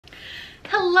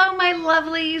Hello my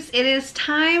lovelies, it is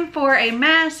time for a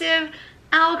massive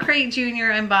Owlcrate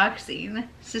Jr unboxing,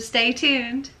 so stay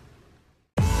tuned.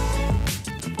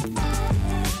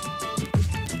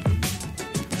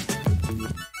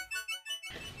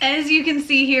 As you can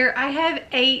see here, I have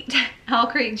 8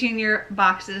 Owlcrate Jr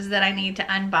boxes that I need to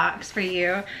unbox for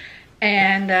you.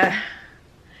 And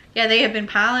yeah, they have been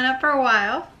piling up for a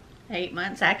while, 8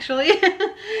 months actually.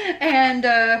 And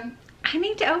I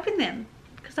need to open them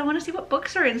because I want to see what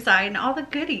books are inside and all the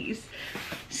goodies.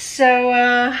 So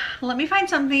let me find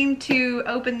something to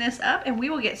open this up and we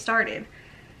will get started.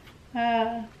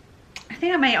 I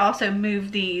think I may also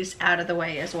move these out of the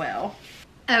way as well.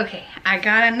 Okay, I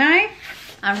got a knife.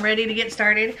 I'm ready to get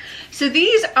started. So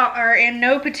these are in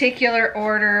no particular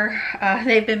order.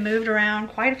 They've been moved around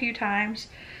quite a few times.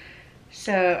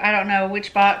 So I don't know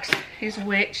which box is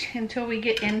which until we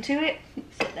get into it.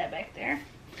 Let's set that back there.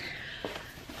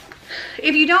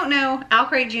 If you don't know,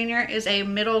 Owlcrate Jr is a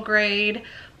middle grade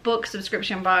book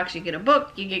subscription box. You get a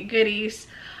book, you get goodies.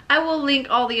 I will link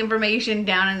all the information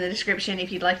down in the description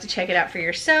if you'd like to check it out for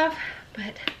yourself.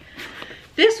 But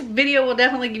this video will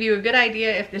definitely give you a good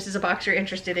idea if this is a box you're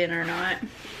interested in or not.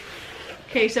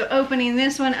 Okay, so opening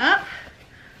this one up,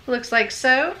 looks like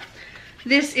so.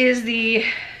 This is the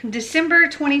December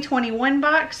 2021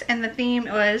 box and the theme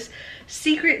was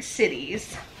Secret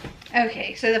Cities.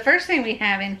 Okay, so the first thing we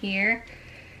have in here,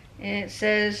 it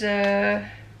says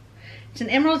it's an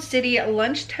Emerald City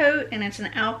lunch tote and it's an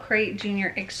Owlcrate Jr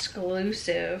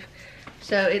exclusive.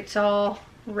 So it's all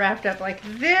wrapped up like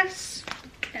this.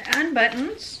 It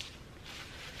unbuttons.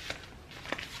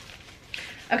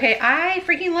 Okay, I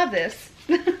freaking love this.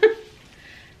 It's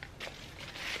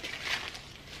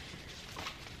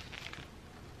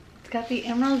got the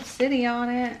Emerald City on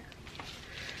it.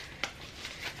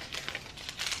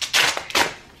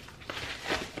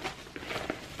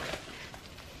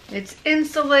 It's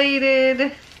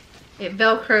insulated. It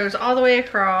velcros all the way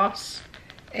across.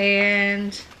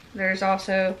 And there's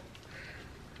also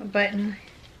a button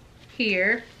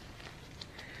here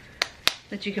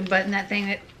that you can button that thing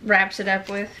that wraps it up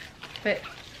with. But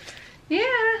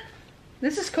yeah,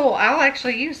 this is cool. I'll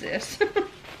actually use this.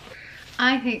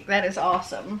 I think that is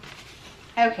awesome.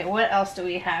 Okay, what else do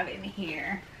we have in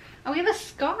here? Oh, we have a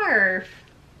scarf.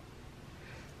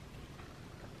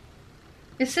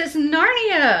 It says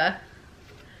Narnia.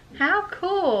 How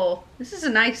cool. This is a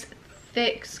nice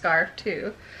thick scarf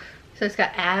too. So it's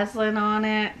got Aslan on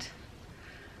it.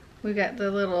 We got the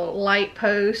little light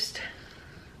post.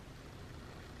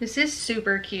 This is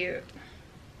super cute.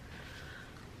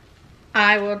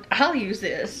 I'll use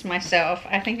this myself.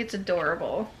 I think it's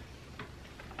adorable.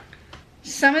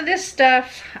 Some of this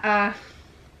stuff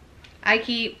I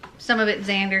keep, some of it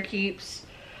Xander keeps.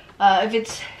 If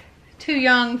it's too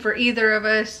young for either of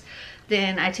us,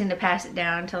 then I tend to pass it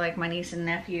down to like my niece and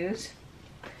nephews.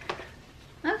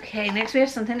 Okay, next we have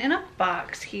something in a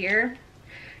box here.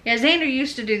 Yeah, Xander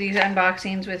used to do these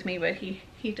unboxings with me, but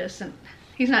he's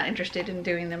not interested in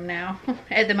doing them now,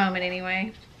 at the moment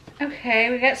anyway. Okay,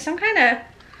 we got some kind of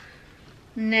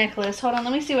necklace. Hold on,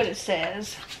 let me see what it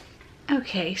says.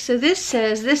 Okay, so this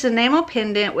says, this enamel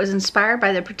pendant was inspired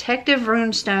by the protective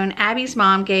runestone Abby's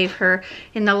mom gave her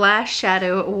in The Last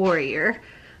Shadow Warrior.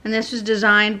 And this was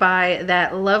designed by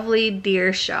that lovely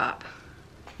deer shop.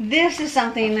 This is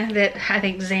something that I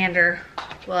think Xander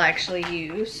will actually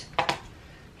use.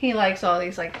 He likes all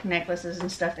these like necklaces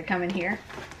and stuff that come in here.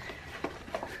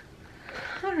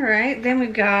 All right, then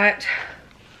we've got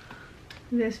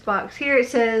this box here. It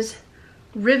says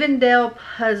Rivendell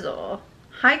Puzzle.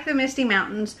 Hike the misty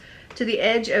mountains to the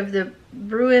edge of the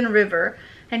Bruin River,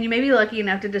 and you may be lucky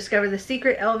enough to discover the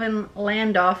secret elven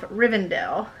land off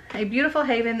Rivendell, a beautiful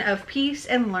haven of peace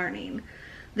and learning.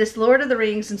 This Lord of the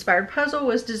Rings inspired puzzle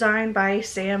was designed by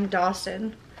Sam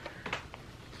Dawson.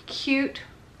 Cute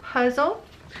puzzle.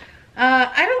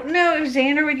 I don't know if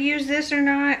Xander would use this or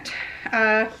not.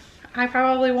 I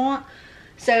probably won't.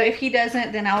 So if he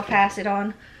doesn't, then I'll pass it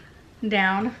on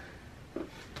down.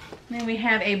 Then we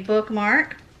have a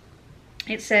bookmark.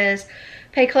 It says,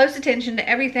 pay close attention to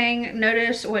everything.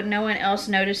 Notice what no one else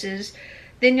notices.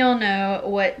 Then you'll know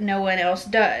what no one else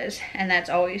does. And that's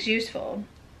always useful.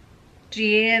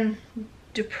 Jeanne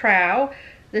Duprow,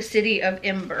 The City of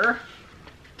Ember.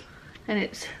 And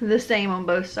it's the same on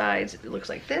both sides. It looks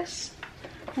like this.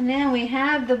 And then we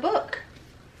have the book.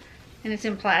 And it's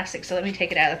in plastic, so let me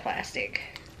take it out of the plastic.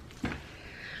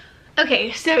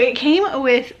 Okay, so it came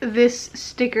with this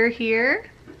sticker here.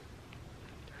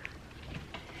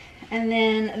 And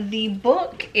then the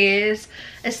book is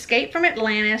Escape from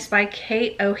Atlantis by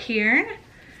Kate O'Hearn.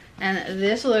 And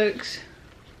this looks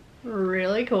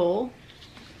really cool.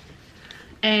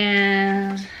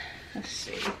 And let's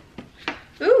see.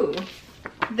 Ooh,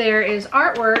 there is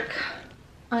artwork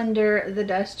under the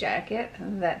dust jacket.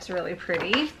 That's really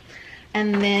pretty.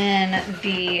 And then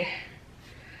the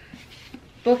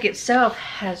book itself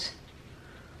has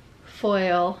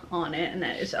foil on it, and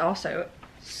that is also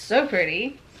so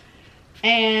pretty.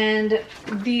 And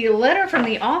the letter from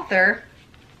the author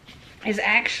is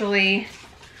actually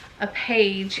a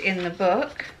page in the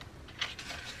book,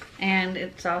 and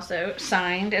it's also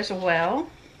signed as well.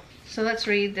 So let's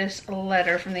read this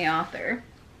letter from the author.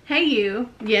 Hey you,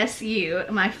 yes you,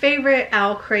 my favorite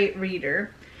Owlcrate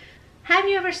reader. Have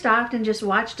you ever stopped and just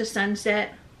watched a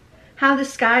sunset? How the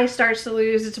sky starts to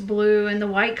lose its blue and the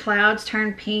white clouds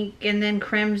turn pink and then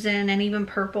crimson and even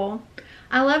purple.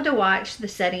 I love to watch the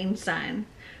setting sun.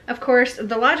 Of course,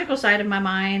 the logical side of my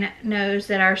mind knows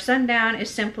that our sundown is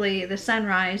simply the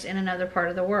sunrise in another part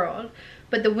of the world.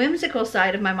 But the whimsical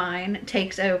side of my mind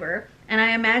takes over, and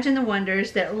I imagine the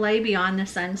wonders that lay beyond the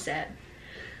sunset.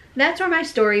 That's where my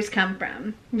stories come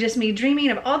from. Just me dreaming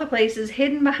of all the places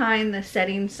hidden behind the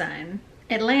setting sun.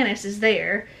 Atlantis is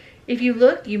there. If you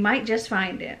look, you might just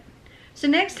find it. So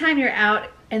next time you're out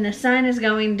and the sun is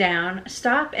going down,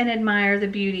 stop and admire the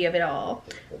beauty of it all.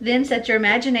 Then set your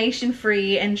imagination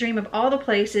free and dream of all the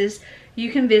places you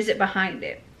can visit behind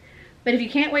it. But if you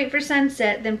can't wait for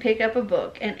sunset, then pick up a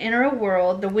book and enter a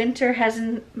world the writer has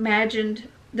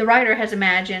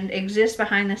imagined exists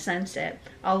behind the sunset.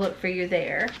 I'll look for you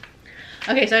there.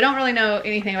 Okay, so I don't really know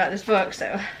anything about this book,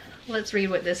 so let's read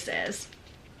what this says.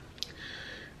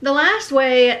 The last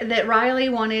way that Riley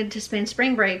wanted to spend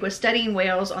spring break was studying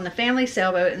whales on the family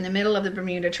sailboat in the middle of the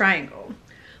Bermuda Triangle,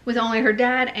 with only her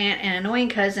dad, aunt, and annoying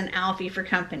cousin Alfie for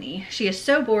company. She is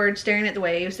so bored staring at the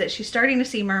waves that she's starting to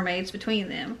see mermaids between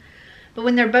them. But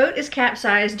when their boat is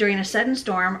capsized during a sudden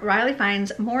storm, Riley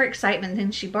finds more excitement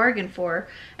than she bargained for,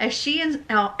 as she and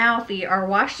Alfie are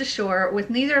washed ashore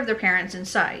with neither of their parents in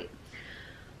sight.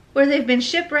 Where they've been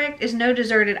shipwrecked is no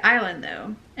deserted island,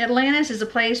 though. Atlantis is a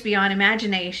place beyond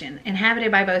imagination,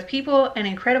 inhabited by both people and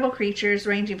incredible creatures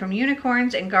ranging from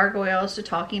unicorns and gargoyles to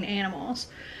talking animals.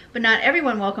 But not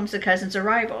everyone welcomes the cousins'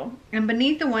 arrival, and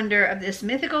beneath the wonder of this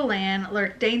mythical land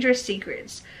lurk dangerous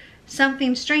secrets.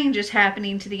 Something strange is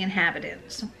happening to the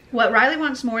inhabitants. What Riley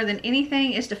wants more than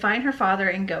anything is to find her father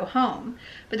and go home.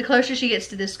 But the closer she gets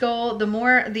to this goal, the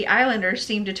more the islanders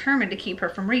seem determined to keep her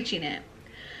from reaching it.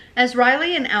 As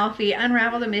Riley and Alfie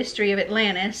unravel the mystery of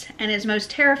Atlantis and its most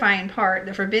terrifying part,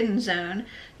 the Forbidden Zone,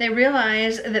 they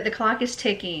realize that the clock is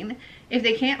ticking. If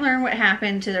they can't learn what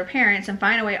happened to their parents and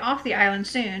find a way off the island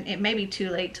soon, it may be too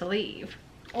late to leave.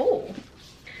 Oh,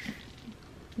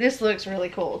 this looks really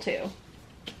cool too.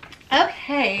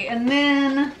 Okay, and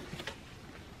then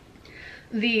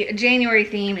the January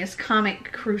theme is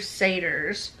Comic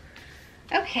Crusaders.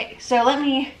 Okay, so let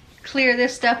me clear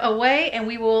this stuff away and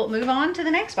we will move on to the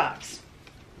next box.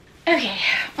 Okay,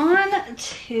 on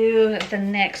to the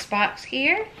next box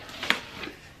here.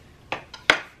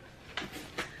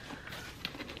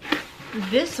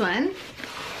 This one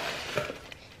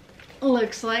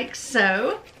looks like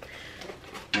so.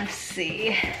 Let's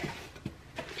see.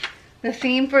 The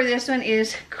theme for this one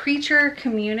is creature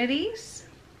communities.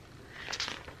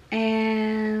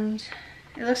 And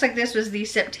it looks like this was the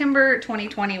September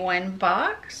 2021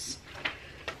 box.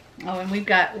 Oh, and we've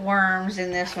got worms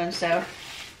in this one, so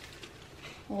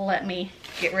let me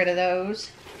get rid of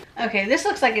those. Okay, this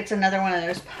looks like it's another one of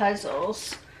those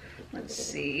puzzles. Let's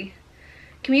see.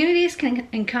 Communities can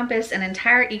encompass an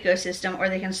entire ecosystem, or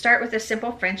they can start with a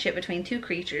simple friendship between two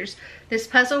creatures. This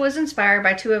puzzle was inspired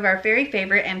by two of our very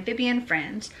favorite amphibian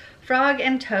friends, Frog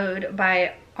and Toad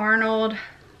by Arnold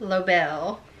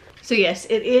Lobel. So yes,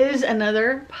 it is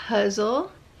another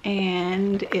puzzle,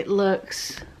 and it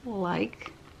looks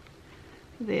like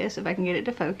this. If I can get it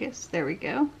to focus. There we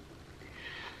go.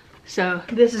 So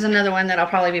this is another one that I'll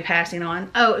probably be passing on.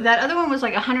 Oh, that other one was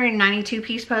like a 192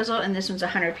 piece puzzle, and this one's a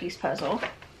 100 piece puzzle.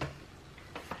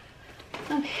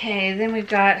 Okay, then we've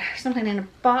got something in a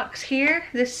box here.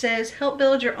 This says, help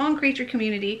build your own creature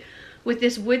community with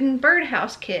this wooden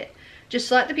birdhouse kit. Just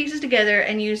slot the pieces together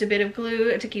and use a bit of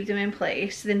glue to keep them in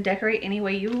place. Then decorate any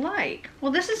way you like.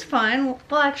 Well, this is fun.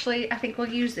 Well, actually, I think we'll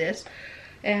use this.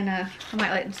 And I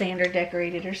might let Xander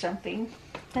decorate it or something.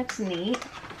 That's neat.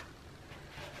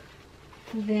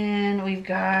 Then we've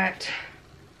got,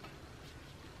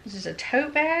 this is a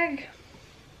tote bag.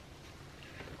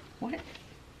 What?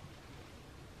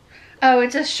 Oh,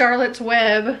 it's a Charlotte's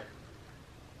Web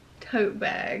tote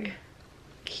bag.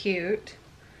 Cute.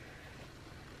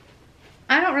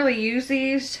 I don't really use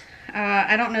these.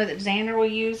 I don't know that Xander will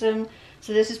use them.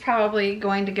 So this is probably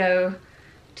going to go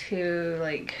to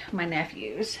like my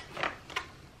nephews.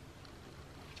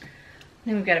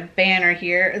 Then we've got a banner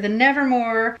here. The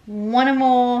Nevermore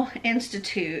Wanimal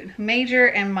Institute, major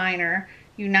and minor,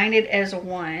 united as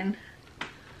one.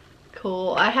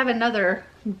 Cool. I have another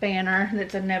banner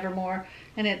that's a Nevermore,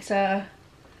 and it's a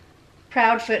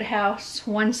Proudfoot House,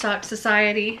 One Sock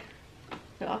Society.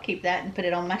 So I'll keep that and put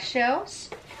it on my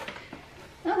shelves.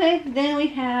 Okay, then we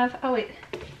have, oh wait.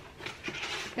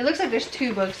 It looks like there's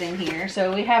 2 books in here.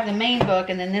 So we have the main book,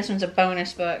 and then this one's a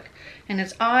bonus book. And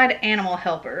it's Odd Animal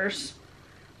Helpers.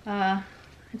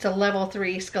 It's a level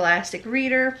 3 scholastic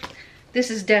reader. This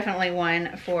is definitely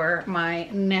one for my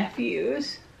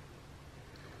nephews.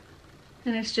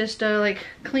 And it's just like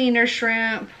cleaner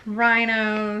shrimp,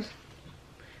 rhinos,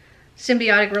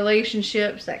 symbiotic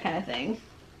relationships, that kind of thing.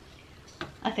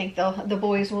 I think the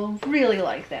boys will really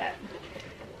like that.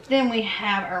 Then we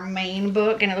have our main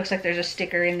book, and it looks like there's a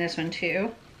sticker in this one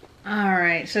too.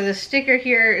 Alright, so the sticker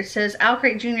here, it says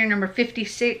Owlcrate Jr. number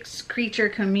 56, Creature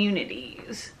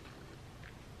Communities.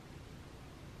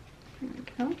 There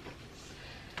we go.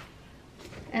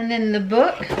 And then the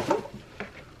book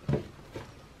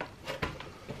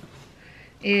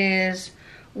is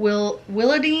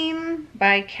Willadine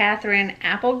by Catherine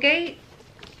Applegate.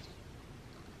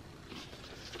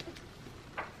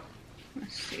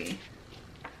 Let's see.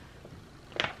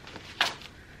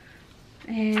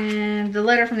 And the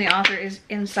letter from the author is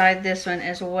inside this one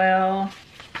as well.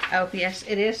 Oh, yes,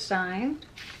 it is signed.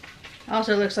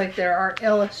 Also looks like there are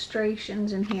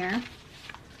illustrations in here.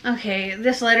 Okay,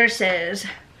 this letter says,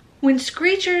 when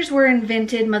screechers were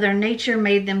invented, Mother Nature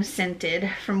made them scented.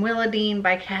 From Willadine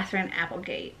by Catherine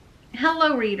Applegate.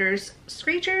 Hello, readers.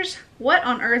 Screechers? What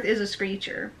on earth is a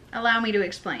screecher? Allow me to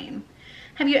explain.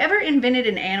 Have you ever invented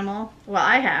an animal? Well,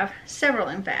 I have. Several,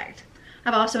 in fact.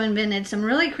 I've also invented some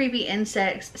really creepy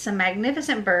insects, some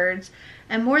magnificent birds,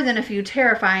 and more than a few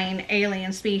terrifying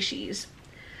alien species.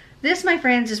 This, my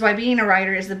friends, is why being a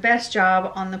writer is the best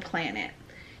job on the planet.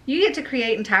 You get to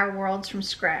create entire worlds from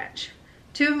scratch.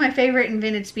 2 of my favorite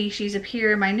invented species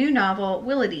appear in my new novel,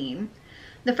 Willadine.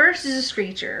 The first is a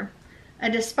screecher, a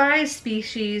despised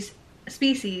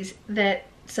species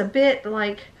that's a bit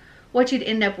like what you'd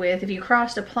end up with if you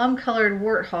crossed a plum-colored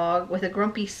warthog with a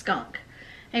grumpy skunk.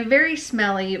 A very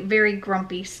smelly, very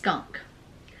grumpy skunk.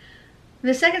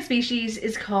 The second species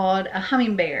is called a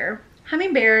hummingbear.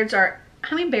 Hummingbirds are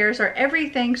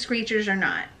everything screechers are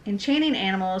not. Enchanting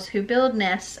animals who build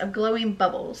nests of glowing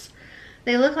bubbles.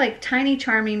 They look like tiny,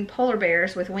 charming polar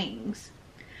bears with wings.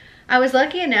 I was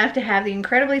lucky enough to have the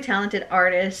incredibly talented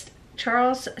artist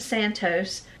Charles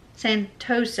Santoso,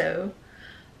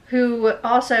 who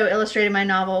also illustrated my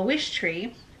novel Wish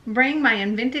Tree, bring my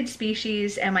invented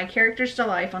species and my characters to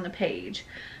life on the page.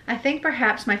 I think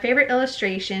perhaps my favorite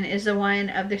illustration is the one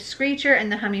of the screecher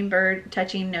and the hummingbird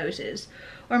touching noses.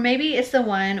 Or maybe it's the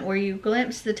one where you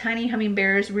glimpse the tiny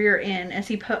hummingbear's rear end as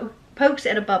he pokes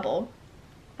at a bubble.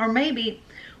 Or maybe,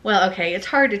 well, okay, it's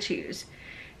hard to choose.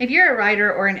 If you're a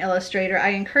writer or an illustrator, I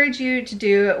encourage you to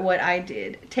do what I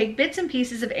did. Take bits and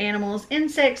pieces of animals,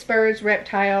 insects, birds,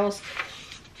 reptiles,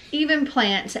 even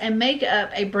plants, and make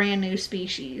up a brand new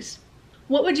species.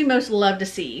 What would you most love to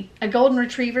see? A golden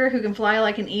retriever who can fly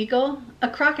like an eagle? A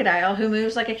crocodile who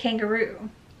moves like a kangaroo?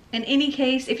 In any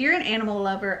case, if you're an animal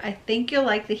lover, I think you'll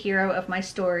like the hero of my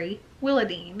story,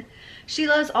 Willadine. She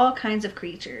loves all kinds of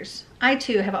creatures. I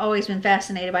too have always been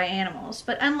fascinated by animals,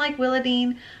 but unlike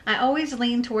Willadine, I always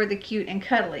lean toward the cute and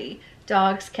cuddly.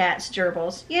 Dogs, cats,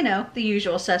 gerbils, you know, the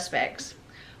usual suspects.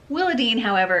 Willadine,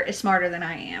 however, is smarter than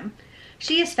I am.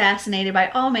 She is fascinated by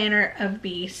all manner of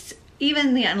beasts,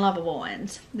 even the unlovable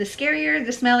ones. The scarier,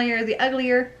 the smellier, the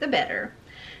uglier, the better.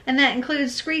 And that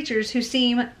includes screechers who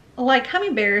seem, like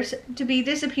hummingbears, to be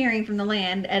disappearing from the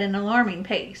land at an alarming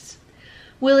pace.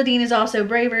 Willadine is also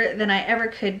braver than I ever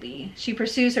could be. She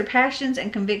pursues her passions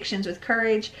and convictions with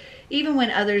courage, even when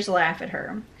others laugh at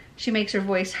her. She makes her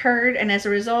voice heard, and as a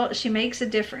result, she makes a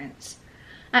difference.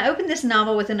 I opened this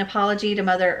novel with an apology to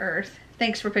Mother Earth.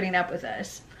 Thanks for putting up with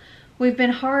us. We've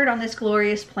been hard on this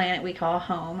glorious planet we call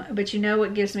home, but you know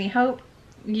what gives me hope?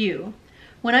 You.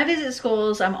 When I visit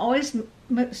schools, I'm always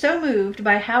so moved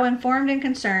by how informed and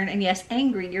concerned, and yes,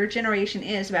 angry your generation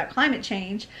is about climate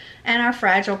change and our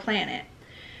fragile planet.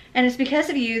 And it's because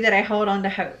of you that I hold on to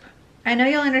hope. I know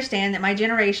you'll understand that my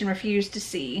generation refused to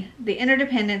see the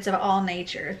interdependence of all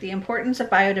nature, the importance of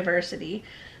biodiversity,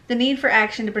 the need for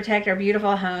action to protect our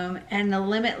beautiful home, and the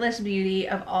limitless beauty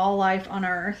of all life on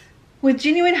Earth. With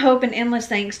genuine hope and endless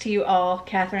thanks to you all,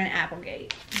 Catherine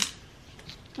Applegate.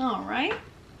 All right.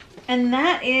 And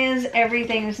that is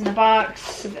everything that's in the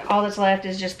box. All that's left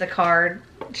is just the card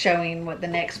showing what the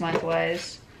next month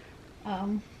was.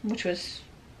 which was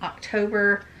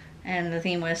October, and the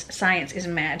theme was Science is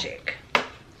Magic.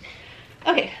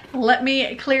 Okay, let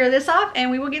me clear this off and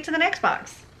we will get to the next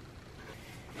box.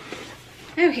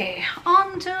 Okay,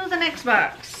 on to the next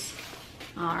box.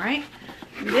 All right,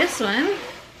 this one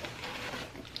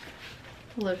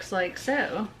looks like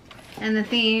so. And the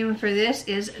theme for this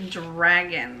is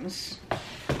dragons.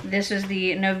 This was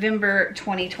the November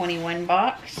 2021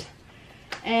 box.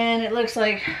 And it looks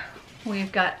like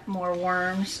we've got more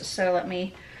worms, so let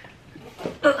me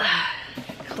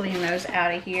clean those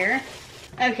out of here.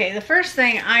 Okay, the first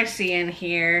thing I see in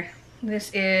here,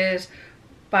 this is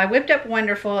by Whipped Up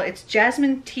Wonderful. It's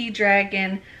Jasmine Tea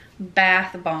Dragon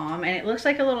Bath Bomb, and it looks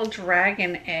like a little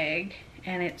dragon egg,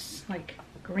 and it's like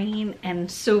green and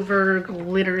silver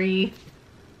glittery.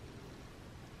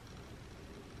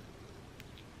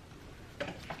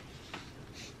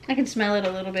 I can smell it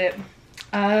a little bit.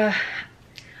 I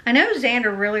know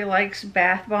Xander really likes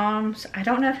bath bombs. I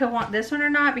don't know if he'll want this one or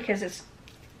not because it's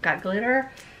got glitter.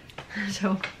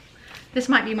 So this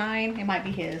might be mine, it might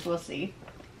be his, we'll see.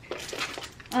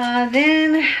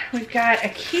 Then we've got a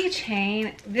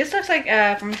keychain. This looks like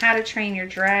from How to Train Your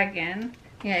Dragon.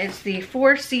 Yeah, it's the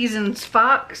Four Seasons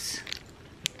Fox.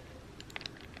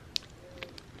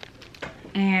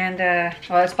 And,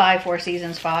 well, it's by Four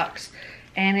Seasons Fox.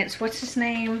 And it's, what's his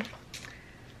name?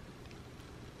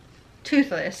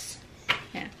 Toothless.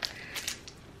 Yeah.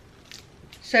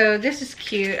 So this is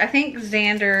cute. I think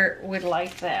Xander would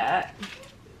like that.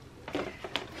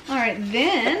 All right,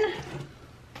 then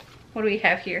what do we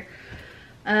have here?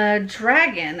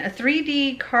 Dragon, a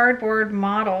 3D cardboard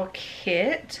model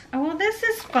kit. Oh, well, this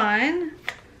is fun.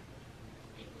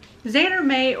 Xander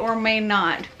may or may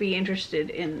not be interested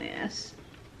in this.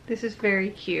 This is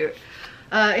very cute.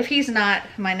 If he's not,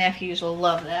 my nephews will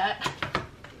love that.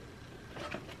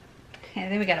 Okay,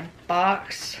 then we got a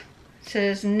box. It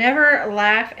says, never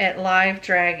laugh at live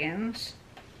dragons.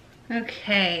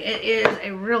 Okay, it is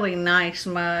a really nice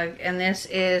mug, and this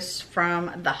is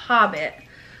from The Hobbit.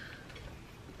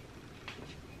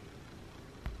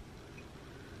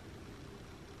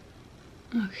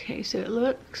 Okay, so it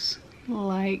looks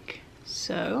like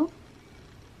so.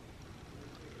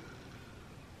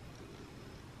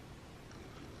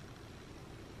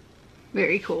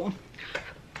 Very cool.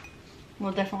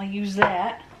 We'll definitely use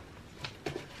that.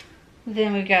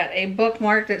 Then we've got a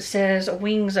bookmark that says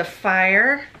Wings of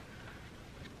Fire.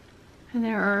 And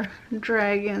there are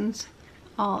dragons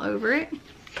all over it.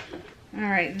 All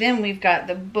right, then we've got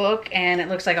the book, and it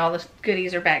looks like all the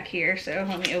goodies are back here. So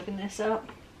let me open this up.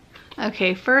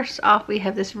 Okay, first off, we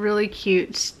have this really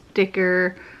cute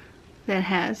sticker that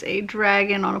has a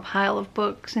dragon on a pile of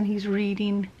books, and he's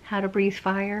reading How to Breathe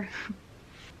Fire.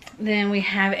 Then we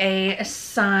have a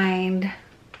signed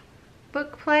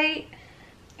book plate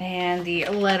and the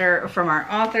letter from our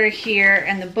author here.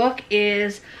 And the book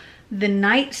is The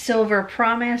Night Silver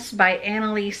Promise by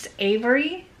Annalise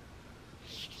Avery.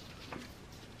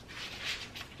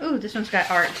 Ooh, this one's got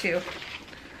art too.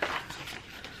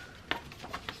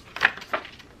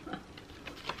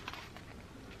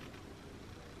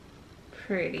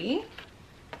 Pretty.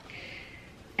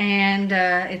 And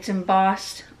it's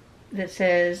embossed that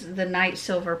says The Night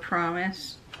Silver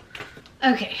Promise.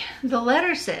 Okay, the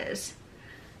letter says,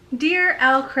 Dear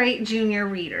Owlcrate Jr.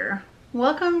 reader,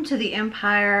 welcome to the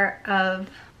empire of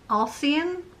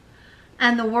Alcyon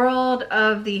and the world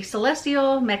of the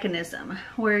celestial mechanism,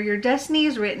 where your destiny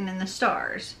is written in the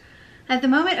stars. At the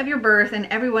moment of your birth, and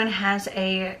everyone has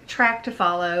a track to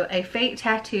follow, a fate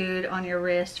tattooed on your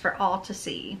wrist for all to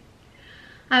see.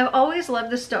 I've always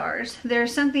loved the stars.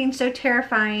 There's something so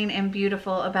terrifying and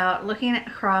beautiful about looking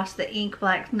across the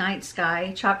ink-black night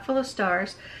sky, chock full of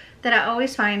stars, that I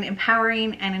always find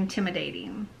empowering and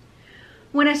intimidating.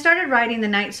 When I started writing The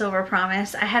Night Silver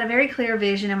Promise, I had a very clear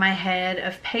vision in my head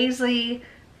of Paisley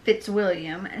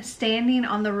Fitzwilliam standing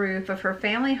on the roof of her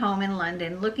family home in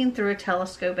London, looking through a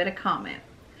telescope at a comet.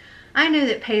 I knew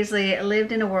that Paisley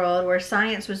lived in a world where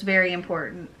science was very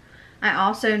important. I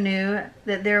also knew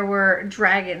that there were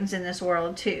dragons in this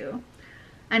world too.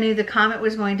 I knew the comet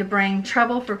was going to bring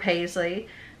trouble for Paisley,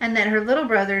 and that her little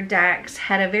brother Dax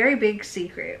had a very big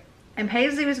secret, and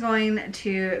Paisley was going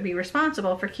to be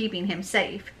responsible for keeping him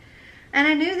safe. And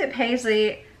I knew that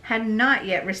Paisley had not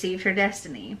yet received her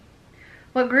destiny.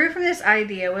 What grew from this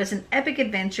idea was an epic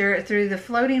adventure through the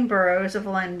floating boroughs of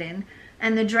London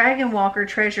and the Dragon Walker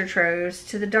treasure troves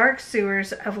to the dark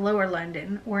sewers of Lower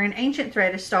London, where an ancient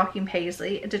threat is stalking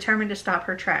Paisley, determined to stop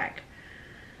her track.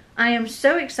 I am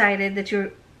so excited that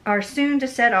you are soon to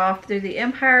set off through the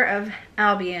Empire of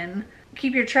Albion,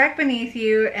 Keep your track beneath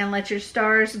you and let your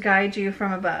stars guide you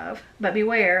from above. But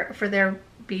beware, for there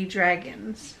be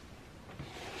dragons.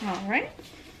 All right.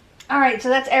 All right, so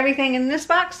that's everything in this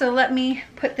box. So let me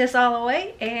put this all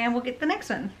away and we'll get the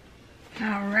next one.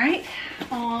 All right,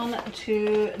 on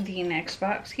to the next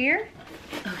box here.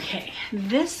 Okay,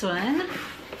 this one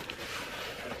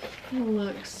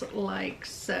looks like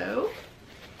so.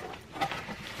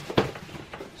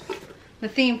 The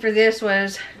theme for this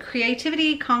was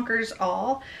Creativity Conquers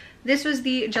All. This was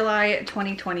the July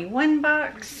 2021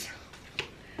 box.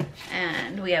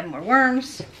 And we have more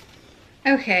worms.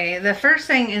 Okay, the first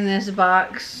thing in this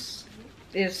box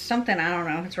is something, I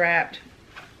don't know, it's wrapped.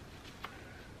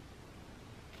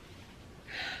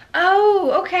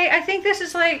 Oh, okay, I think this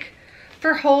is like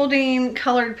for holding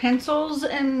colored pencils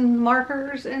and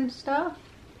markers and stuff.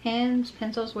 Pens,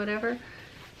 pencils, whatever.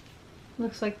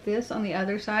 Looks like this on the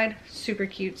other side. Super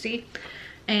cutesy.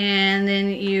 And then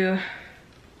you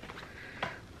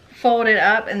fold it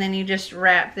up and then you just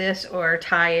wrap this or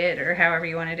tie it or however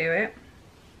you want to do it.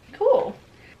 Cool.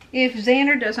 If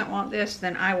Xander doesn't want this,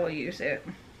 then I will use it.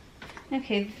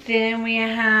 Okay, then we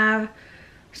have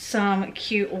some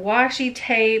cute washi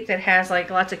tape that has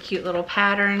like lots of cute little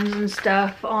patterns and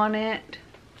stuff on it.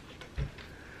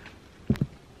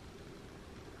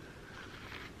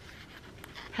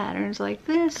 Patterns like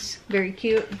this, very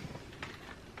cute.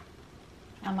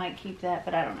 I might keep that,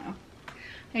 but I don't know.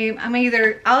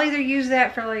 I'll either use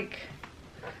that for like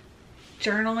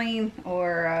journaling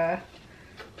or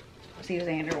see if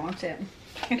Xander wants it.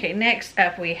 Okay, next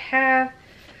up we have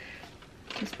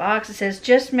this box. It says,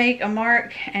 just make a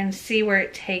mark and see where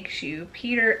it takes you.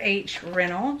 Peter H.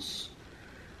 Reynolds.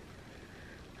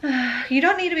 You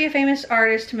don't need to be a famous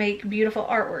artist to make beautiful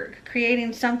artwork.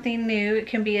 Creating something new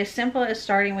can be as simple as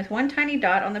starting with one tiny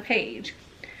dot on the page.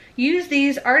 Use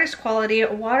these artist quality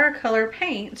watercolor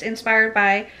paints inspired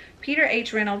by Peter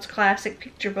H. Reynolds' classic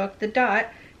picture book, The Dot,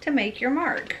 to make your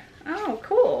mark. Oh,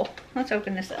 cool. Let's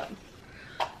open this up.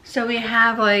 So we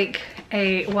have like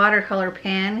a watercolor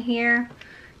pen here.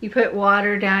 You put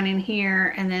water down in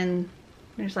here and then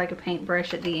there's like a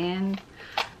paintbrush at the end.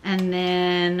 And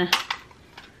then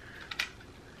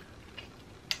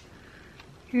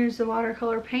here's the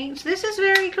watercolor paints. This is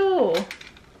very cool.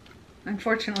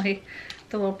 Unfortunately,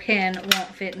 the little pen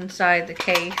won't fit inside the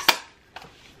case.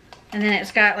 And then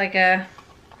it's got like a,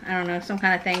 I don't know, some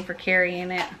kind of thing for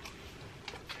carrying it.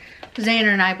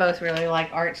 Xander and I both really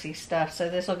like artsy stuff, so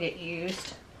this will get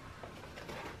used.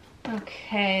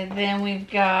 Okay, then we've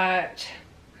got,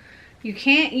 you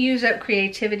can't use up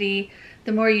creativity.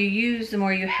 The more you use, the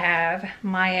more you have.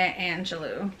 Maya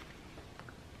Angelou.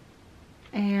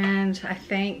 And I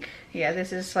think, yeah,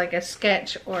 this is like a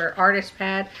sketch or artist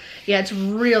pad. Yeah, it's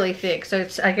really thick, so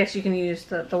it's, I guess you can use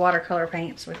the watercolor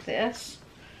paints with this.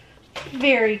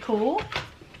 Very cool.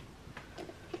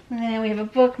 And then we have a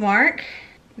bookmark.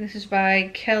 This is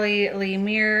by Kelly Lee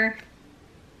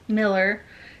Miller.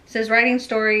 It says, writing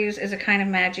stories is a kind of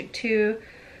magic too.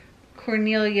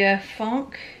 Cornelia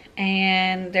Funk.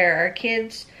 And there are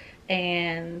kids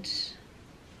and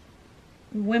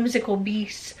whimsical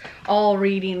beasts all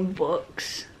reading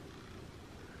books.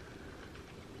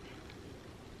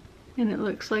 And it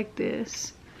looks like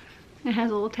this. It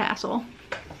has a little tassel.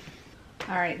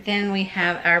 Alright, then we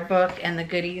have our book and the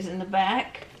goodies in the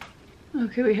back.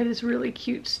 Okay, we have this really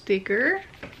cute sticker.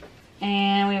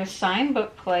 And we have a signed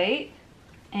book plate.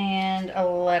 And a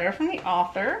letter from the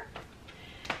author.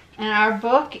 And our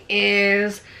book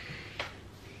is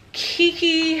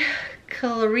Kiki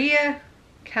Calera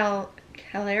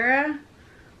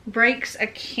Breaks a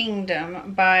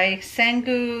Kingdom by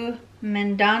Sangu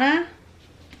Mendana.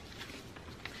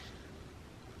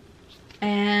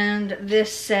 And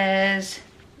this says,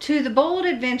 to the bold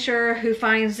adventurer who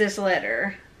finds this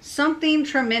letter, something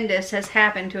tremendous has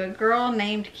happened to a girl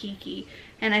named Kiki,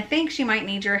 and I think she might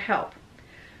need your help.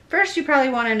 First, you probably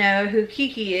want to know who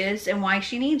Kiki is and why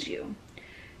she needs you.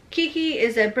 Kiki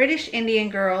is a British Indian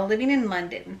girl living in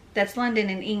London. That's London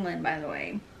in England, by the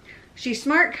way. She's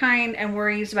smart, kind, and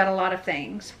worries about a lot of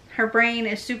things. Her brain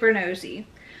is super nosy.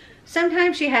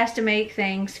 Sometimes she has to make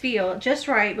things feel just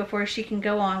right before she can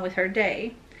go on with her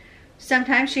day.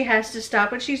 Sometimes she has to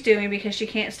stop what she's doing because she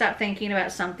can't stop thinking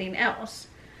about something else.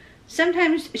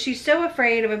 Sometimes she's so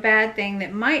afraid of a bad thing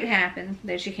that might happen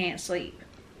that she can't sleep.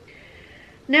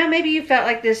 Now maybe you felt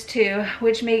like this too,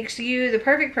 which makes you the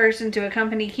perfect person to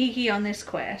accompany Kiki on this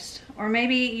quest. Or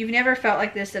maybe you've never felt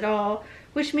like this at all,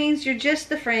 which means you're just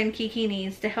the friend Kiki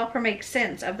needs to help her make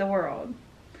sense of the world.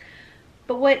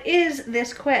 But what is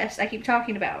this quest I keep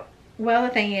talking about? Well, the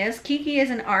thing is, Kiki is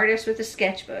an artist with a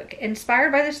sketchbook.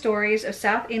 Inspired by the stories of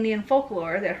South Indian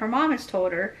folklore that her mom has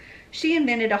told her, she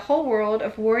invented a whole world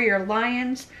of warrior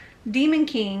lions, demon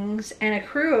kings, and a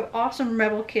crew of awesome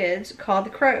rebel kids called the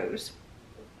Crows.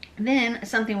 Then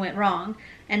something went wrong,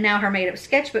 and now her made-up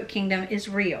sketchbook kingdom is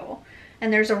real.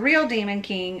 And there's a real demon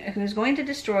king who's going to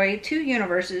destroy 2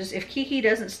 universes if Kiki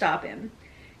doesn't stop him.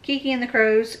 Kiki and the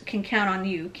Crows can count on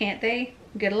you, can't they?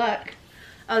 Good luck.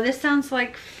 Oh, this sounds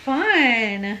like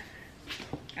fun.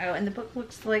 Oh, and the book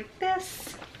looks like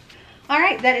this. All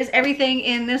right, that is everything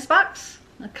in this box.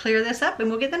 I'll clear this up and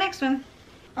we'll get the next one.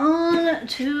 On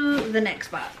to the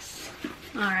next box.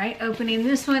 All right, opening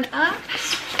this one up.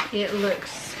 It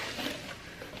looks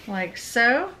like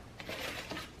so.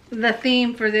 The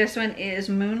theme for this one is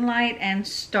Moonlight and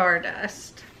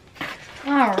Stardust.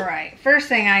 All right, first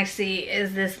thing I see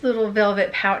is this little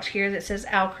velvet pouch here that says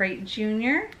Owlcrate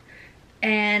Jr.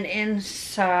 And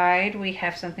inside we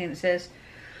have something that says,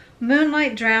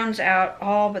 Moonlight drowns out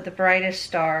all but the brightest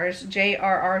stars,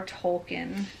 J.R.R.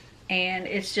 Tolkien. And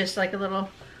it's just like a little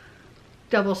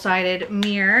double-sided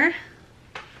mirror.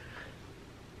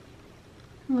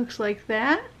 Looks like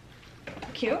that.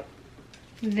 Cute.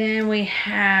 Then we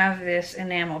have this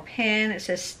enamel pin. It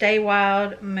says, Stay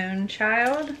Wild,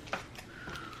 Moonchild.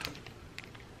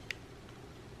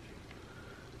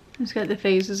 It's got the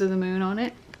phases of the moon on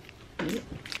it.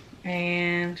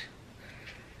 And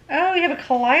oh, we have a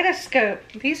kaleidoscope.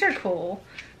 These are cool.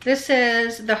 This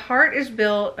says the heart is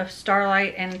built of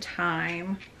starlight and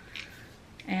time.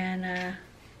 And I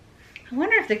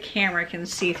wonder if the camera can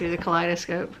see through the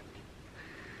kaleidoscope.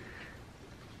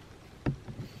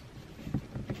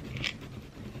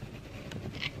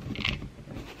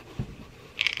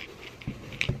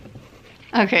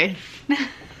 Okay.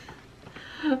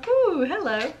 Ooh,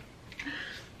 hello.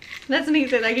 That's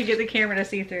neat that I could get the camera to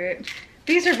see through it.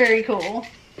 These are very cool.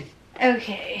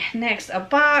 Okay, next a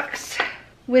box.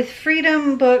 With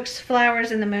freedom, books,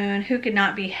 flowers, and the moon, who could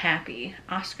not be happy?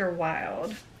 Oscar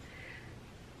Wilde. It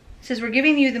says, we're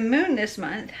giving you the moon this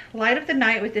month. Light up the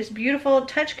night with this beautiful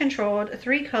touch-controlled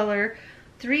 3-color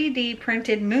 3D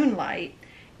printed moonlight.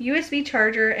 USB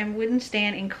charger and wooden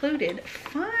stand included.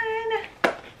 Fun.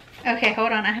 Okay,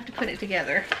 hold on. I have to put it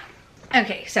together.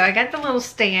 Okay, so I got the little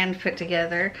stand put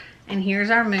together, and here's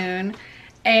our moon,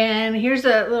 and here's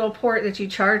a little port that you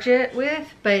charge it with,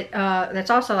 but that's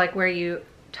also like where you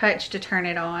touch to turn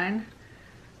it on.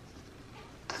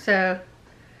 So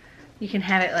you can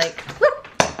have it like, whoop.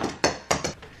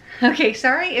 Okay,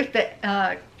 sorry if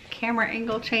the camera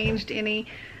angle changed any.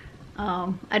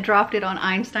 I dropped it on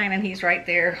Einstein and he's right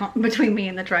there between me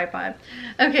and the tripod.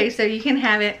 Okay, so you can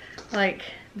have it like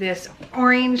this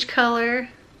orange color,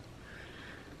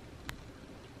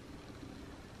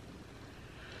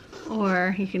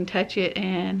 or you can touch it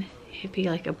and it'd be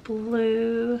like a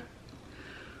blue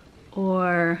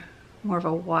or more of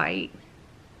a white.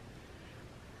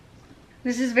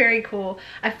 This is very cool.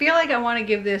 I feel like I want to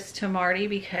give this to Marty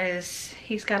because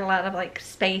he's got a lot of like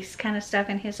space kind of stuff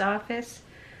in his office.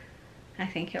 I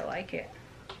think he'll like it.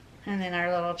 And then our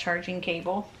little charging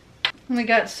cable. And we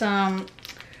got some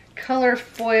color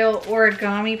foil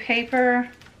origami paper.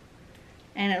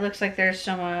 And it looks like there's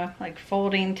some like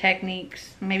folding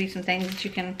techniques, maybe some things that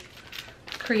you can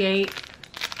create.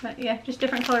 But yeah, just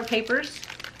different color papers.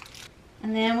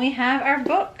 And then we have our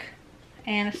book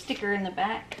and a sticker in the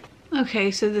back. Okay,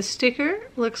 so the sticker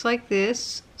looks like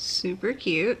this, super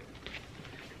cute.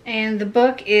 And the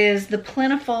book is The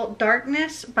Plentiful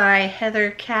Darkness by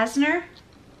Heather Kasner.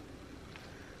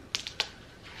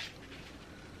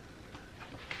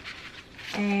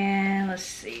 And let's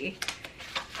see.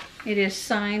 It is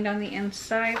signed on the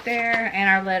inside there, and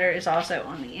our letter is also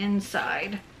on the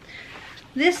inside.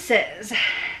 This says,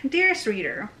 Dearest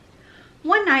reader,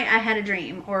 one night I had a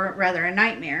dream, or rather a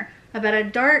nightmare, about a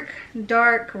dark,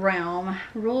 dark realm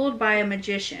ruled by a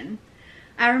magician.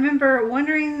 I remember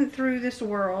wandering through this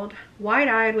world,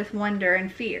 wide-eyed with wonder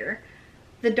and fear.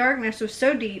 The darkness was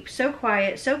so deep, so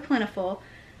quiet, so plentiful,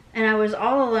 and I was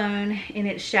all alone in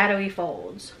its shadowy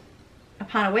folds.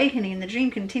 Upon awakening, the dream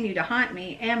continued to haunt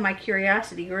me, and my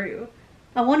curiosity grew.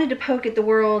 I wanted to poke at the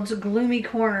world's gloomy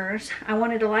corners. I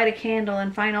wanted to light a candle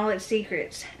and find all its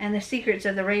secrets, and the secrets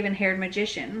of the raven-haired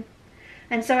magician.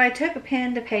 And so I took a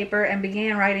pen to paper and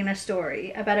began writing a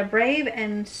story about a brave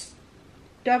and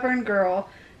stubborn girl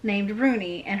named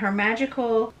Rooney and her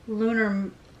magical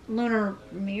lunar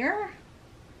mirror?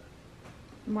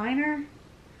 Minor?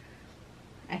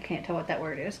 I can't tell what that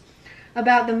word is.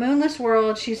 About the moonless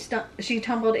world she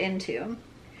tumbled into.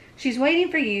 She's waiting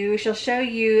for you. She'll show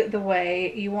you the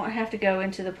way. You won't have to go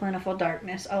into the plentiful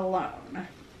darkness alone.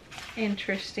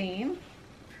 Interesting.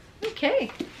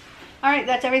 Okay. All right,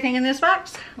 that's everything in this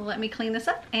box. Let me clean this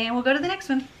up and we'll go to the next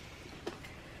one.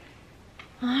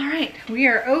 All right, we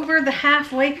are over the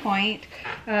halfway point.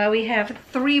 We have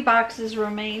 3 boxes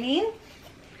remaining.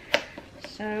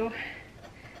 So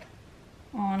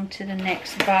on to the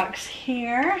next box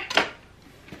here.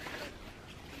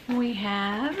 We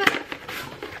have,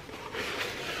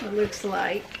 it looks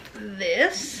like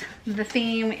this. The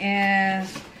theme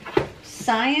is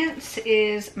Science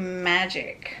is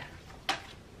Magic.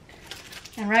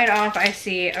 And right off I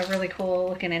see a really cool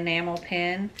looking enamel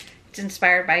pen. It's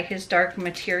inspired by his dark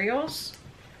materials.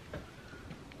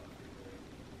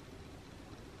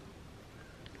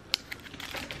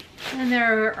 And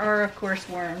there are of course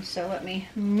worms, so let me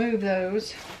move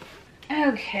those.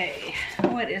 Okay,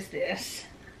 what is this?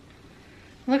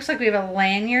 Looks like we have a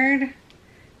lanyard.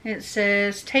 It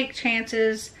says, take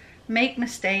chances, make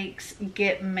mistakes,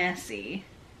 get messy.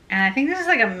 And I think this is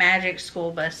like a magic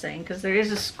school bus thing because there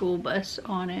is a school bus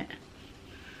on it.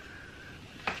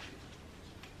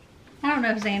 I don't know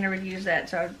if Xander would use that,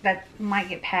 so that might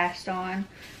get passed on.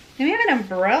 Then we have an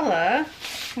umbrella,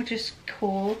 which is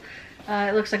cool.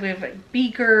 It looks like we have like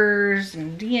beakers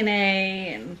and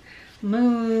DNA and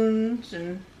moons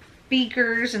and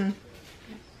beakers and...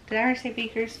 Did I already say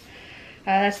beakers?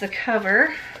 That's the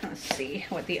cover. Let's see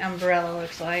what the umbrella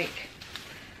looks like.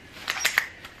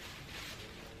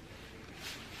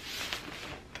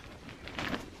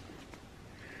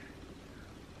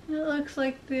 It looks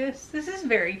like this. This is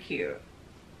very cute.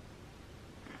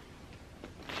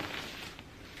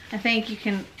 I think you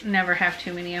can never have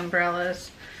too many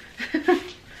umbrellas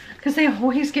because they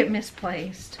always get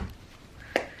misplaced.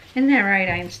 Isn't that right,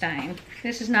 Einstein?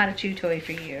 This is not a chew toy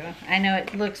for you. I know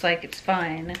it looks like it's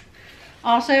fun.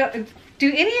 Also,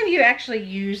 do any of you actually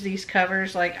use these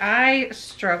covers? Like, I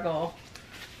struggle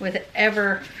with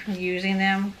ever using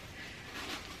them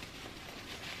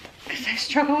because I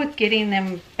struggle with getting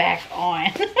them back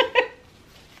on.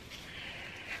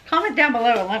 Comment down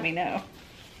below and let me know.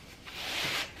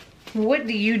 What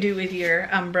do you do with your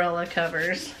umbrella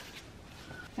covers?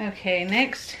 Okay,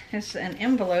 next is an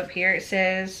envelope here. It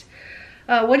says,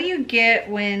 what do you get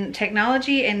when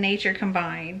technology and nature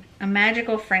combine? A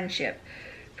magical friendship.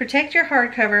 Protect your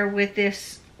hardcover with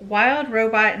this wild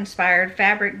robot inspired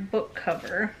fabric book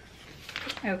cover.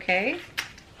 Okay.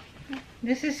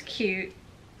 This is cute.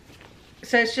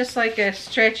 So it's just like a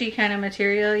stretchy kind of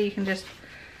material. You can just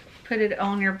put it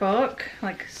on your book,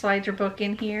 like slide your book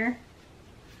in here.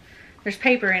 There's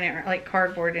paper in it, like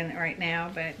cardboard in it right now,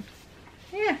 but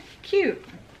yeah, cute.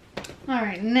 All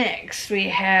right, next we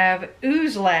have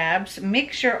Ooze Labs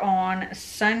Mixture On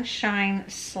Sunshine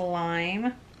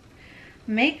Slime.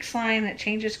 Make slime that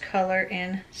changes color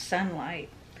in sunlight.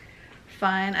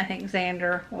 Fun. I think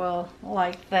Xander will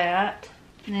like that.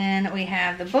 And then we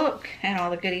have the book and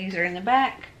all the goodies are in the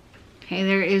back. Okay,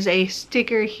 there is a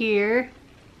sticker here.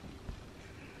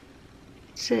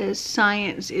 It says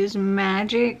Science is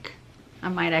Magic. I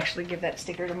might actually give that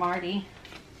sticker to Marty.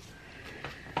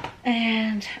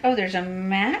 And, oh, there's a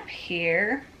map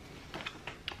here,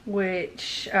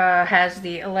 which has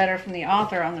the letter from the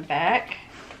author on the back.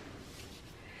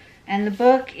 And the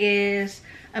book is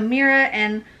Amira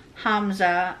and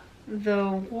Hamza, The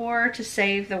War to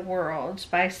Save the World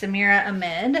by Samira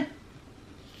Ahmed.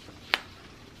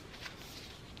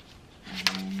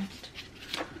 And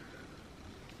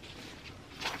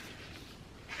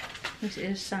this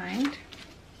is signed.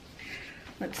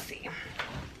 Let's see.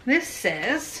 This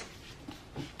says,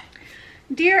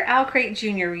 Dear Owlcrate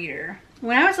Jr. reader,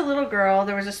 when I was a little girl,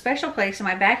 there was a special place in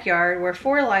my backyard where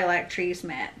 4 lilac trees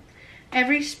met.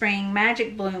 Every spring,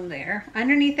 magic bloomed there.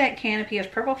 Underneath that canopy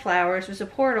of purple flowers was a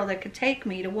portal that could take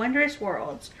me to wondrous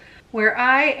worlds, where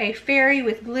I, a fairy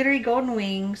with glittery golden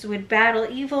wings, would battle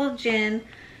evil jinn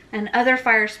and other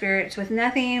fire spirits with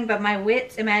nothing but my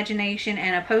wits, imagination,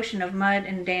 and a potion of mud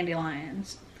and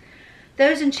dandelions.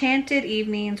 Those enchanted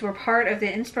evenings were part of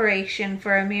the inspiration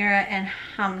for Amira and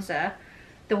Hamza,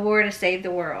 The War to Save the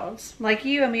Worlds. Like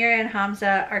you, Amira and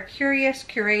Hamza are curious,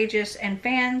 courageous, and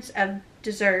fans of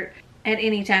dessert at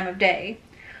any time of day.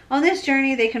 On this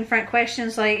journey, they confront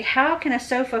questions like, how can a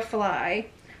sofa fly?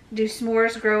 Do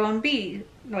s'mores grow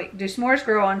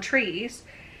on trees?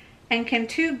 And can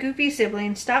 2 goofy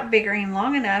siblings stop bickering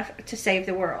long enough to save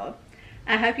the world?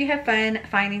 I hope you have fun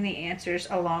finding the answers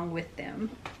along with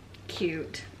them.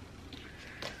 Cute.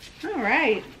 All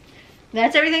right.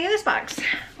 That's everything in this box.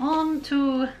 On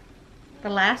to the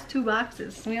last 2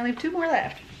 boxes. We only have 2 more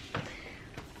left.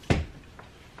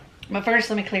 But first,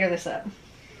 let me clear this up.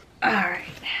 All right.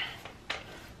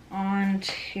 On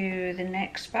to the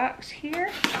next box here.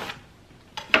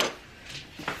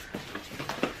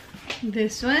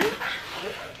 This one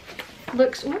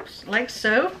looks, whoops, like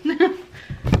so.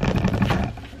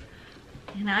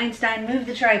 And Einstein moved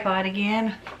the tripod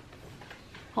again.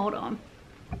 Hold on.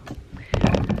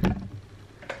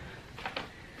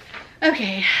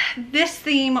 Okay, this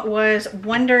theme was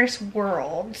Wondrous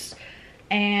Worlds.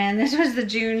 And this was the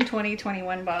June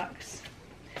 2021 box.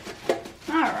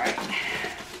 All right.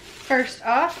 First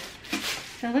off,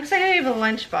 it looks like I have a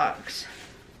lunchbox.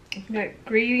 We've got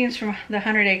ingredients from the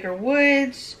 100 Acre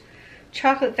Woods,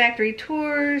 chocolate factory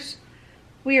tours.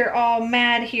 We are all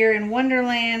mad here in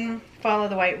Wonderland. Follow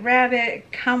the White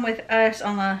Rabbit. Come with us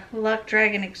on the Luck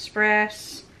Dragon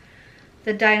Express.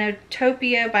 The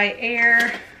Dinotopia by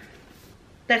Air.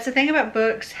 That's the thing about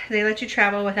books. They let you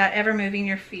travel without ever moving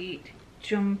your feet.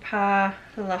 Jumpa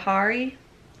Lahari.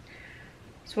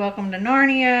 It's Welcome to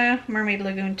Narnia. Mermaid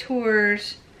Lagoon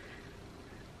Tours.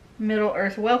 Middle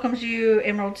Earth Welcomes You.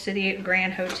 Emerald City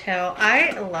Grand Hotel.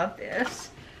 I love this.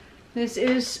 This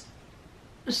is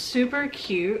super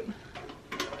cute.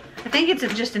 I think it's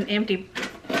just an empty,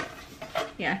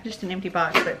 yeah, just an empty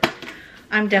box, but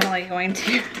I'm definitely going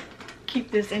to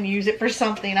keep this and use it for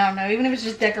something. I don't know, even if it's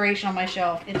just decoration on my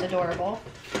shelf. It's adorable.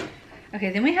 Okay,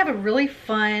 then we have a really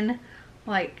fun,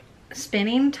 like,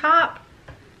 spinning top.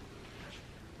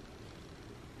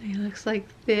 It looks like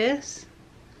this.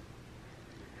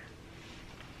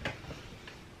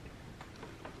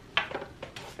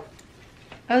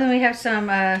 Oh, then we have some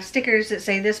stickers that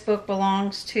say this book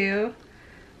belongs to.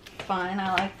 Fine,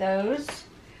 I like those.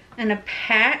 And a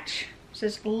patch. It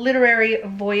says Literary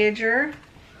Voyager.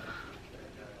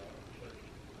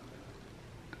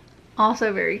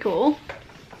 Also very cool.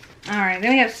 Alright,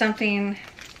 then we have something,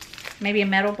 maybe a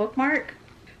metal bookmark.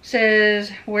 It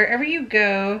says, wherever you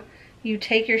go, you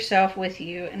take yourself with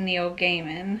you, Neil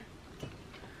Gaiman.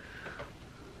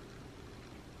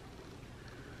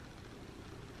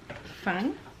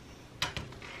 Fun.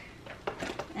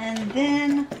 And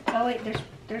then, oh wait,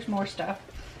 there's more stuff.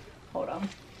 Hold on.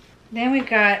 Then we've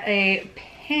got a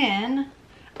pen.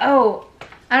 Oh,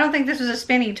 I don't think this was a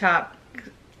spinny top.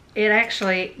 It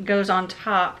actually goes on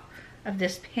top of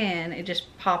this pen. It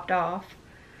just popped off.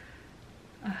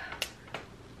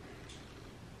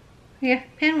 Yeah,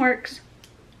 pen works.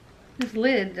 This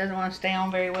lid doesn't want to stay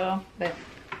on very well, but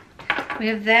we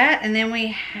have that, and then we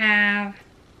have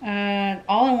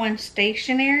all-in-one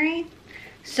stationery.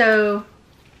 So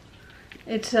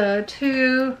it's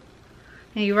two,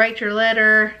 and you write your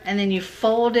letter, and then you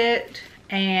fold it,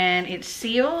 and it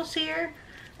seals here,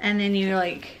 and then you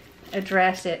like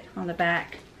address it on the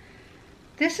back.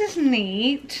 This is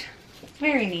neat,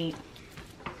 very neat.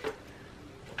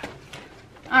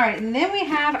 All right, and then we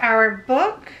have our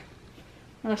book.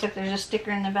 It looks like there's a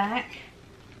sticker in the back.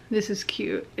 This is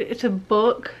cute. It's a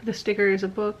book. The sticker is a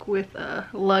book with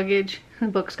luggage. The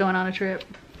book's going on a trip.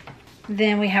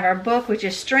 Then we have our book, which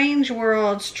is Strange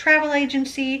Worlds Travel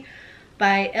Agency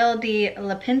by L.D.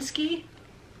 Lipinski.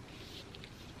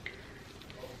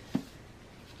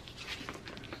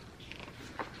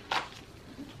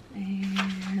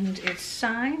 And it's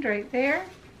signed right there.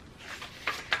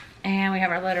 And we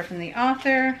have our letter from the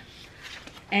author.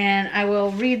 And I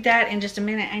will read that in just a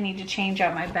minute. I need to change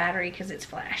out my battery because it's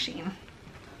flashing.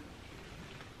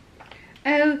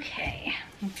 Okay.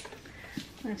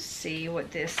 Let's see what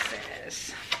this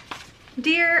says.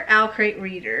 Dear Owlcrate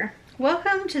reader,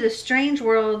 welcome to the Strange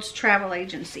Worlds Travel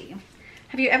Agency.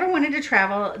 Have you ever wanted to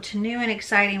travel to new and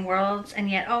exciting worlds and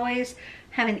yet always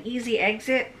have an easy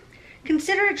exit?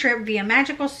 Consider a trip via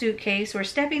magical suitcase where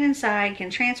stepping inside can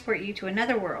transport you to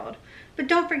another world. But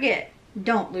don't forget,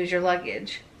 don't lose your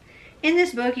luggage. In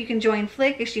this book, you can join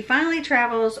Flick as she finally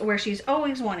travels where she's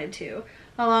always wanted to,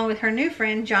 along with her new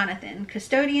friend Jonathan,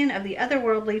 custodian of the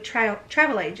otherworldly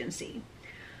travel agency.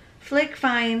 Flick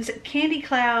finds candy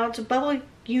clouds, bubble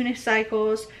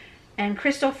unicycles, and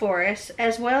crystal forests,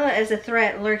 as well as a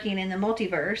threat lurking in the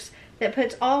multiverse that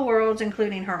puts all worlds,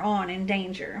 including her own, in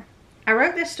danger. I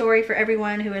wrote this story for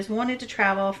everyone who has wanted to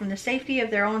travel from the safety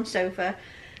of their own sofa,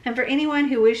 and for anyone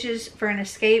who wishes for an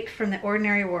escape from the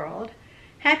ordinary world.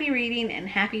 Happy reading and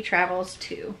happy travels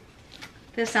too.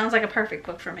 This sounds like a perfect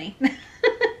book for me.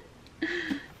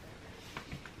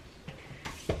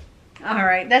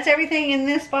 Alright, that's everything in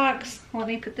this box. Let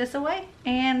me put this away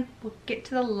and we'll get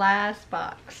to the last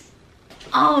box.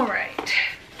 Alright,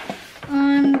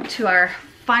 on to our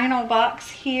final box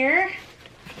here.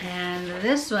 And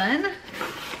this one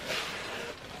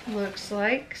looks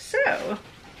like so.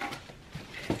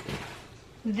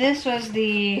 This was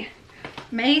the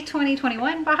May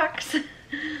 2021 box.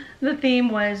 The theme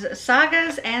was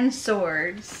Sagas and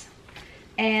Swords.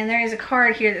 And there is a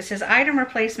card here that says item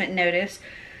replacement notice.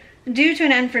 Due to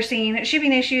an unforeseen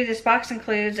shipping issue, this box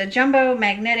includes a jumbo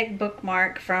magnetic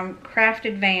bookmark from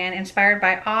Crafted Van inspired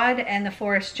by Odd and the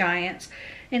Forest Giants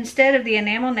instead of the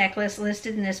enamel necklace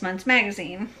listed in this month's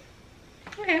magazine.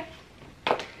 Okay.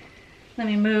 Let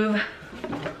me move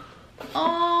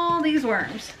all these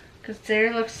worms because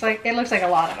it looks like a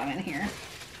lot of them in here.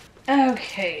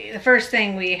 Okay, the first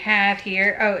thing we have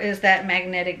here, is that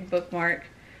magnetic bookmark,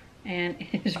 and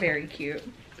it is very cute.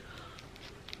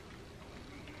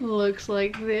 Looks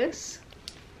like this.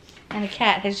 And a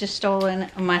cat has just stolen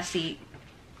my seat.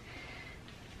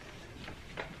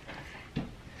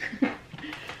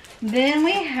 Then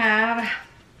we have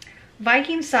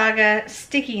Viking Saga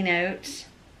sticky notes.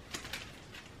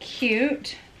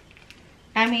 Cute.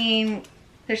 I mean,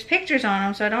 there's pictures on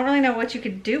them, so I don't really know what you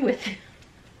could do with it.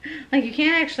 Like, you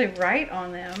can't actually write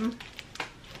on them.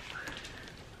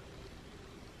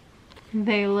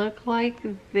 They look like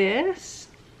this.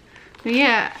 But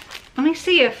yeah, let me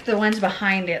see if the ones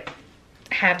behind it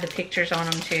have the pictures on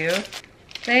them too.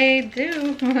 They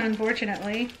do,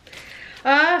 unfortunately. So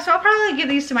I'll probably give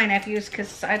these to my nephews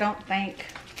because I don't think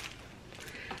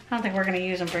we're gonna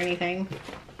use them for anything.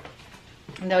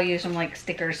 And they'll use them like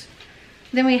stickers.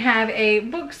 Then we have a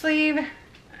book sleeve.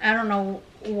 I don't know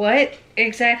what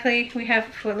exactly. We have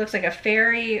what looks like a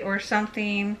fairy or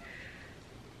something.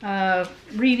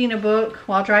 Reading a book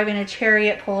while driving a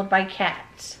chariot pulled by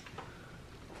cats.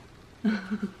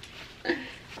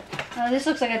 This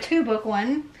looks like a 2-book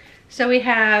one. So we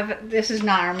have, this is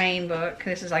not our main book.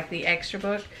 This is like the extra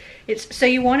book. It's So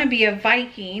You Want to Be a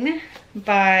Viking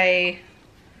by,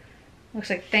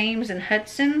 looks like Thames and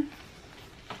Hudson.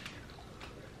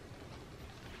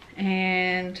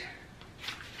 And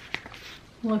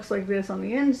looks like this on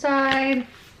the inside.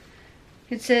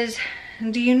 It says,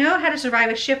 do you know how to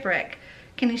survive a shipwreck?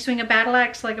 Can you swing a battle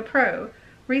axe like a pro?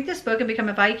 Read this book and become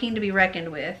a Viking to be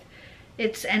reckoned with.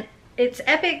 It's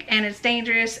epic and it's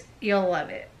dangerous. You'll love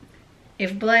it.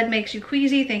 If blood makes you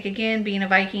queasy, think again. Being a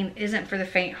Viking isn't for the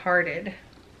faint-hearted.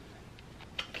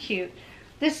 Cute.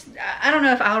 This, I don't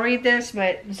know if I'll read this,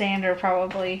 but Xander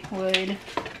probably would.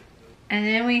 And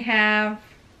then we have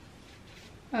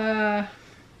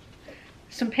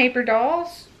some paper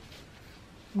dolls.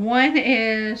 One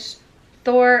is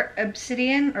Thor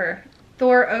Obsidian, or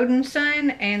Thor Odin's son,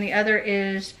 and the other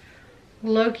is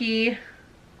Loki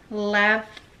Laufeyson.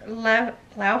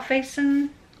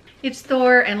 It's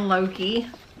Thor and Loki.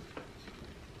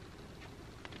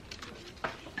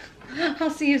 I'll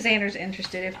see if Xander's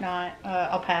interested. If not,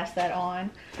 I'll pass that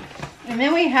on. And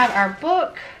then we have our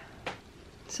book.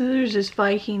 So there's this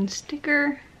Viking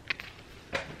sticker.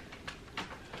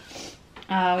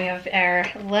 We have our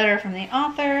letter from the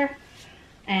author.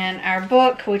 And our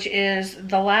book, which is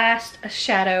The Last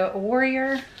Shadow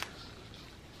Warrior.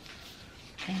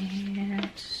 And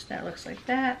that looks like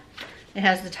that. It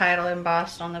has the title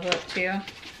embossed on the book too.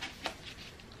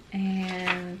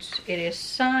 And it is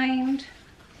signed.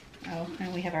 Oh,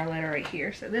 and we have our letter right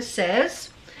here. So this says,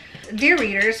 Dear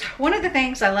readers, one of the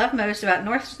things I love most about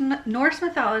Norse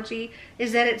mythology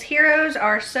is that its heroes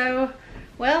are so,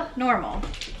 well, normal.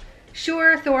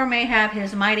 Sure, Thor may have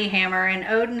his mighty hammer and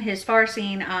Odin his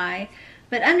far-seeing eye,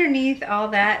 but underneath all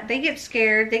that, they get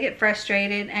scared, they get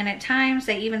frustrated, and at times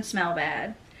they even smell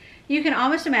bad. You can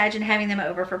almost imagine having them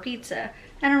over for pizza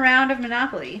and a round of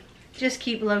Monopoly. Just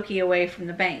keep Loki away from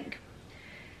the bank.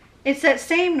 It's that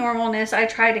same normalness I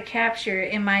try to capture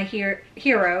in my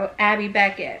hero, Abby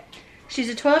Beckett. She's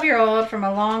a 12-year-old from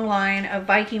a long line of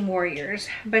Viking warriors,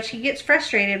 but she gets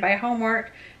frustrated by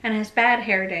homework and has bad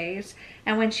hair days,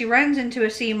 and when she runs into a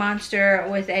sea monster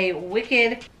with a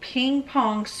wicked ping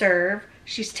pong serve,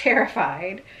 she's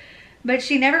terrified. But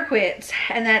she never quits,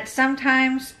 and that's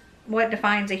sometimes what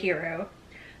defines a hero.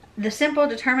 The simple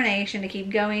determination to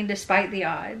keep going despite the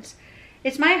odds.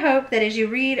 It's my hope that as you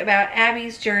read about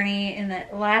Abby's journey in The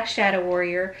Last Shadow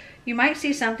Warrior, you might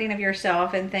see something of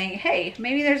yourself and think, hey,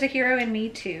 maybe there's a hero in me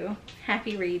too.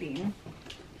 Happy reading.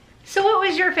 So what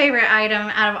was your favorite item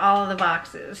out of all of the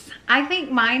boxes? I think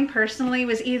mine personally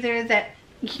was either that,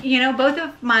 you know, both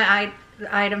of my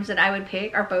items that I would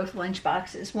pick are both lunch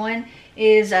boxes. One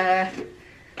is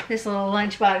this little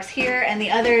lunchbox here, and the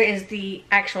other is the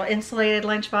actual insulated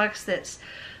lunchbox that's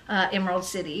Emerald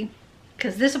City.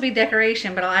 Because this will be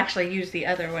decoration, but I'll actually use the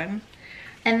other one.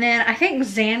 And then I think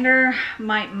Xander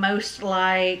might most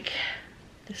like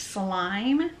the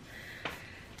slime.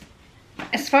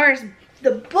 As far as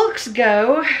the books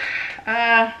go,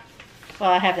 well,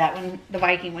 I have that one, the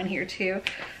Viking one here too.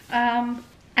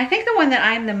 I think the one that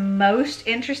I'm the most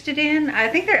interested in, I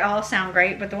think they all sound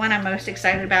great, but the one I'm most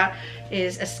excited about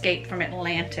is Escape from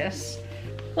Atlantis.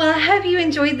 Well, I hope you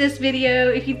enjoyed this video.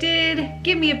 If you did,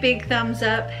 give me a big thumbs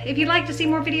up. If you'd like to see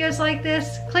more videos like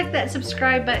this, click that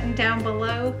subscribe button down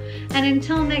below. And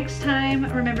until next time,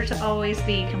 remember to always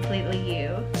be completely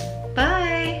you.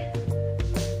 Bye.